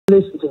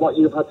listen to what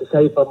you've had to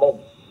say for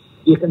months.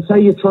 You can say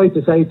you tried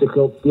to save the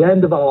club. The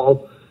end of it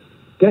all,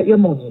 get your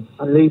money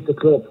and leave the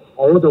club,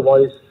 or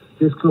otherwise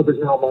this club is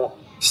no more.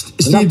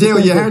 Steve Dale,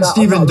 you heard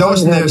Stephen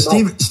Dawson there.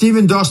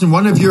 Stephen Dawson,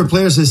 one of your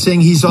players, is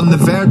saying he's on the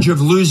verge of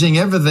losing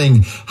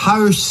everything.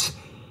 House,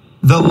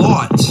 the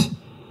lot.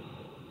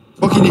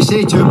 What can you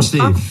say to him,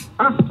 Steve?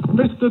 Ask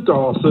Mr.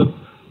 Dawson,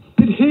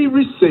 did he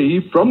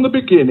receive from the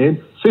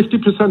beginning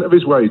 50% of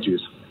his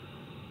wages?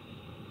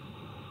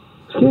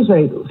 Excuse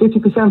me,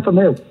 50% from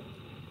who?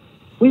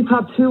 We've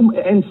had two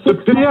in 6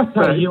 months.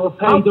 You have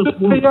paid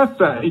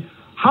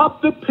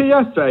have the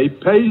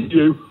PFA paid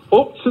you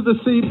up to the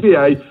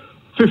CBA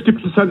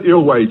 50% of your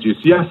wages?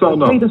 Yes or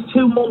no? Paid us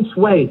 2 months'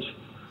 wage.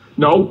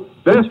 No,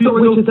 they're still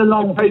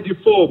paid you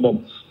 4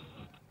 months.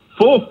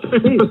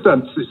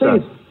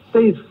 50%.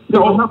 Steve,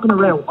 no, I'm not going to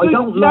row. I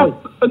don't lie. Yes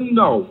and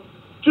no.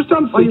 Just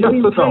answer yes or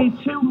no. I've been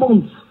paid 2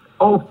 months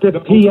of the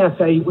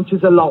PFA, which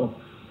is a loan.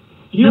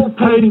 You have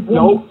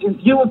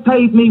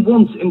paid me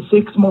once in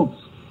 6 months.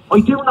 I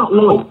do not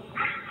lie.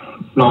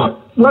 Right.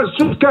 Let's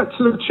just get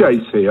to the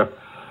chase here.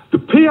 The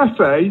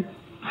PFA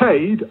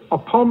paid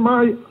upon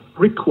my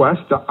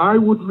request that I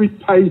would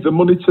repay the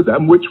money to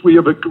them, which we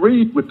have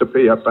agreed with the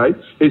PFA.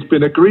 It's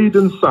been agreed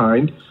and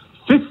signed.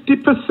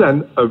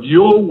 50% of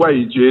your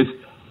wages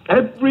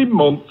every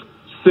month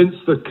since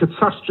the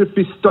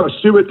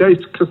Stuart Day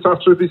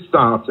catastrophe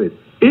started.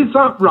 Is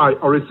that right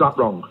or is that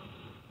wrong?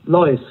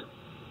 Lies.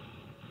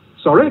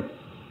 Sorry?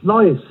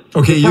 Lies.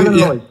 Okay,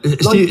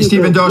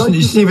 Stephen Dawson,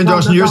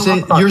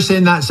 you're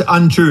saying that's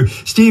untrue.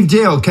 Steve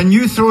Dale, can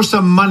you throw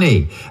some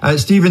money at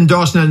Stephen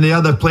Dawson and the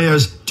other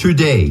players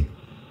today?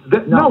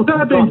 They're in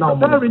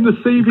the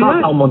CBA. He's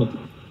got no money.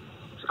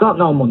 He's got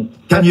no money.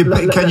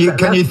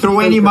 Can you throw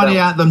any money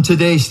at them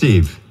today,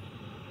 Steve?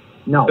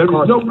 No, there is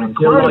no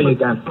requirement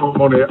to throw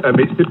money at them.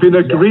 It's been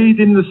agreed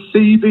in the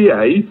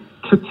CBA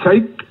to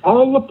take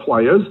all the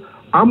players,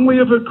 and we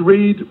have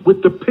agreed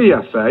with the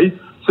PFA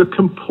to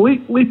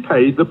completely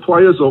pay the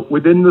players up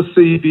within the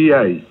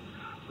CBA.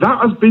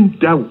 That has been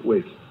dealt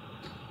with.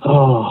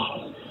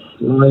 Oh,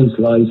 lies.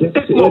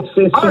 It's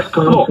just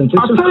constant.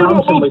 I'll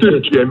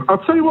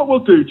tell you what we'll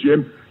do,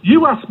 Jim.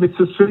 You asked me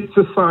to speak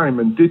to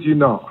Simon, did you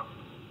not?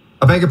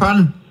 I beg your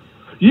pardon?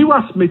 You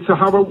asked me to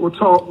have a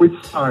talk with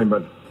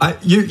Simon.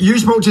 You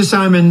spoke to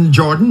Simon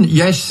Jordan,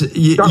 yes.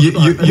 You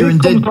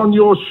comes on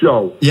your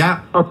show.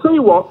 Yeah. I'll tell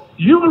you what,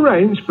 you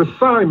arranged for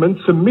Simon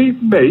to meet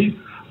me,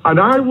 and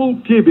I will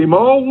give him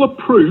all the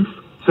proof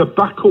to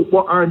back up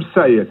what I'm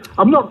saying.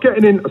 I'm not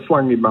getting into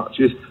slanging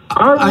matches.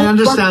 I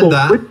understand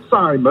that. With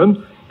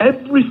Simon,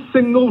 every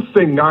single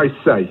thing I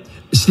say.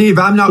 Steve,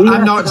 I'm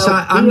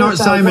not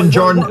Simon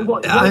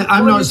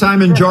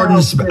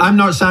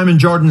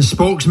Jordan's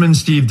spokesman,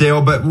 Steve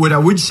Dale, but what I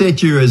would say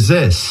to you is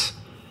this.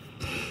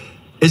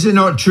 Is it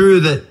not true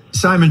that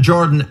Simon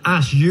Jordan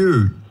asked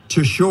you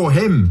to show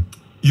him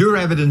your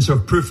evidence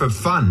of proof of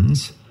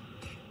funds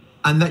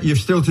and that you're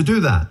still to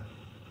do that?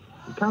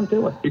 You can't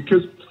do it.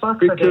 Because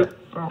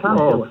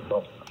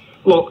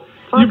look,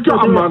 you've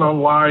got a man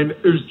online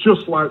who's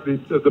just like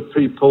the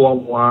people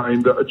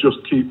online that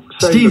just keep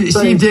saying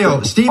Steve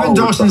Dale, Stephen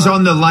Dawson's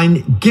on the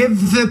line.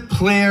 Give the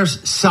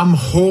players some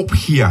hope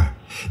here.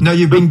 Now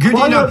you've been good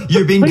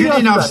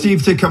enough,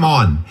 Steve, to come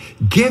on.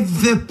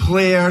 Give the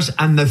players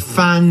and the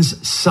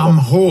fans some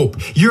hope.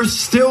 You're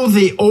still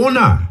the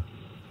owner.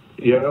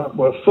 Yeah,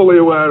 we're fully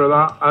aware of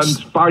that.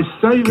 And by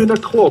saving a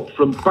club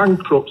from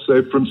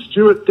bankruptcy, from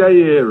Stuart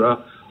Day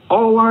era,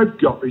 all I've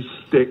got is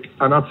stick.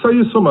 And I'll tell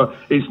you something,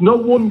 it's no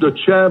wonder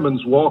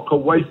chairmans walk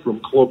away from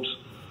clubs.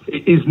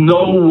 It is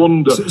no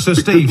wonder. So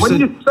Steve,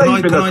 can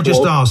I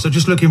just ask, so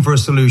just looking for a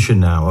solution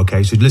now,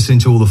 okay, so listening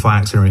to all the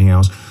facts and everything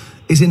else,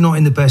 is it not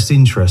in the best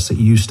interest that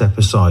you step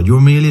aside?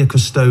 You're merely a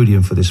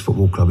custodian for this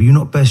football club. Are you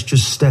not best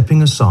just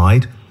stepping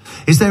aside?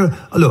 Is there,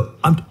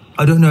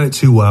 I don't know it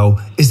too well.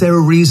 Is there a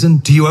reason?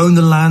 Do you own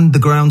the land the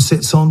ground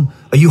sits on?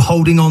 Are you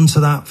holding on to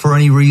that for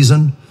any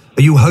reason?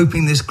 Are you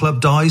hoping this club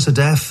dies a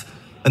death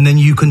and then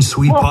you can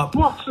sweep up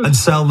and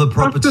sell the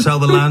property, sell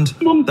the land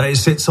that it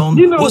sits on?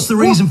 What's the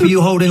reason for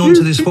you holding on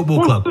to this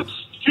football club? What's the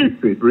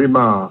stupid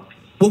remark?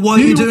 Well, why are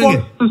you doing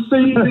it? To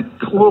see this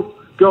club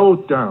go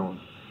down.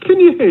 Can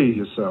you hear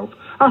yourself?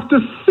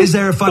 Is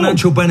there a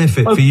financial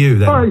benefit for you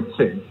then?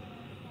 Fighting.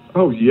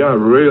 Oh yeah,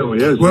 really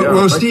is.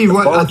 Well, Steve,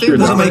 I think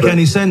doesn't make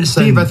any sense.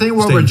 Steve, I think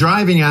what we're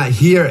driving at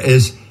here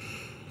is,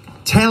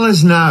 tell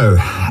us now.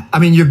 I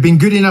mean, you've been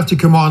good enough to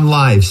come on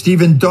live.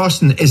 Stephen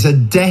Dawson is a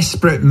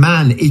desperate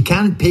man. He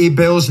can't pay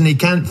bills and he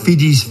can't feed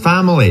his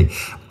family.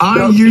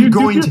 Do you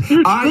truly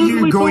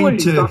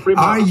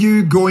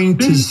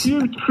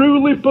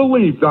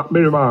believe that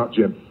remark,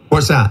 Jim?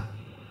 What's that?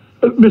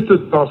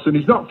 Mr. Dawson,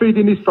 he's not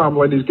feeding his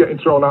family and he's getting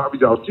thrown out of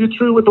his house. Do you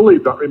truly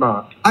believe that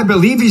remark? I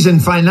believe he's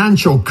in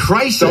financial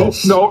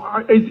crisis. No,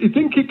 you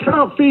think he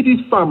can't feed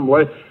his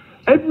family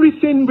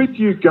Everything with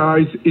you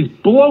guys is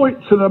blow it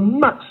to the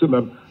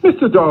maximum.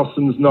 Mr.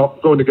 Dawson's not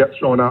going to get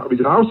thrown out of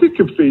his house. He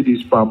can feed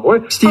his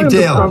family. Steve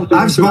Dale,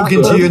 I've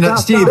spoken to you.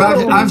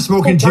 I've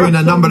spoken to you on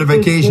a number of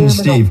occasions,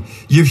 Steve.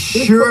 You've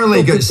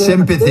surely got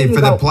sympathy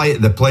for the plight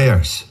of the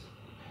players.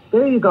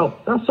 There you go.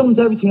 That sums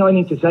everything I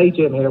need to say,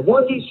 Jim, here.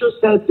 What he's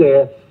just said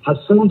there has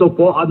summed up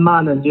what a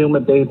man and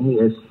human being he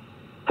is.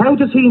 How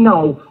does he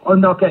know I'm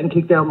not getting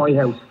kicked out of my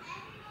house?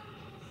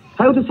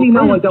 How does he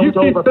know I don't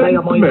overpay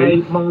on my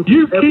month?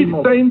 You keep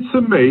saying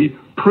to me,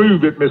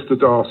 prove it, Mr.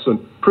 Dawson.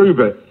 Prove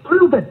it.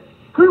 Prove it.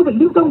 Prove it.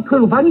 You don't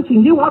prove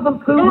anything. You haven't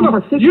proven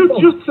for 6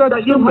 months just said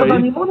that you have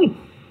any money.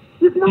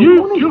 You've no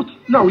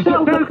money.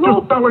 They're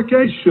just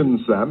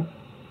allegations then.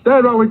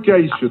 They're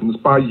allegations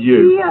by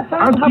you.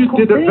 As you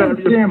did at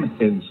various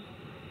meetings.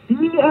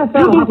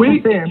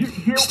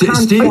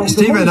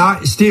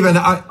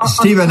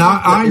 Stephen,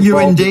 aren't you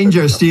in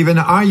danger? Stephen,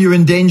 are you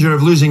in danger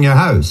of losing your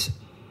house?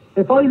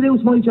 If I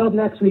lose my job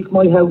next week,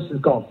 my house is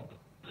gone.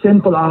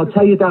 Simple. I'll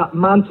tell you that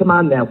man to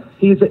man now.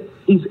 He's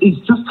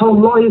just told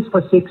lies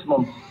for 6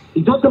 months.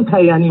 He doesn't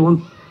pay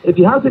anyone. If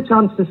he has a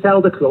chance to sell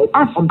the club,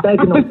 I'm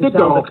begging him to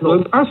sell the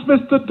club. Ask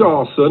Mr.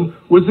 Dawson,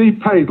 was he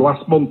paid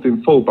last month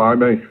in full by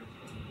me?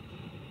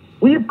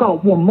 We've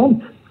got 1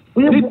 month.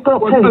 We have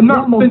got paid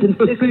 1 month in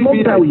 6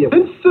 months, are you?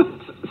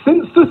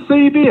 Since the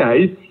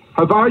CBA,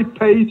 have I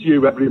paid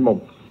you every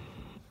month?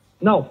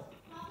 No.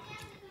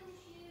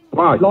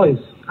 Why? Lies.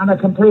 And I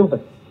can prove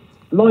it.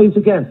 Lies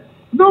again.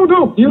 No,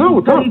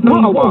 that's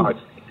not a lie.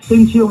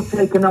 Since you've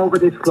taken over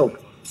this club.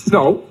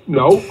 No,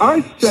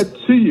 I said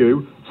to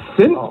you,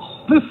 since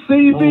the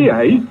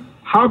CBA,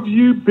 have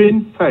you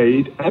been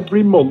paid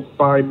every month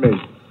by me?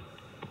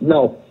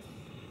 No.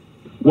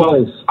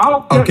 Well,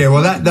 okay,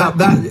 well,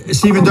 that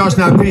Stephen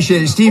Dawson, I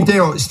appreciate it. Steve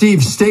Dale,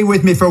 Steve, stay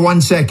with me for 1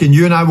 second.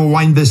 You and I will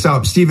wind this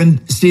up. Stephen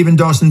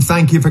Dawson,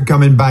 thank you for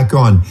coming back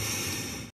on.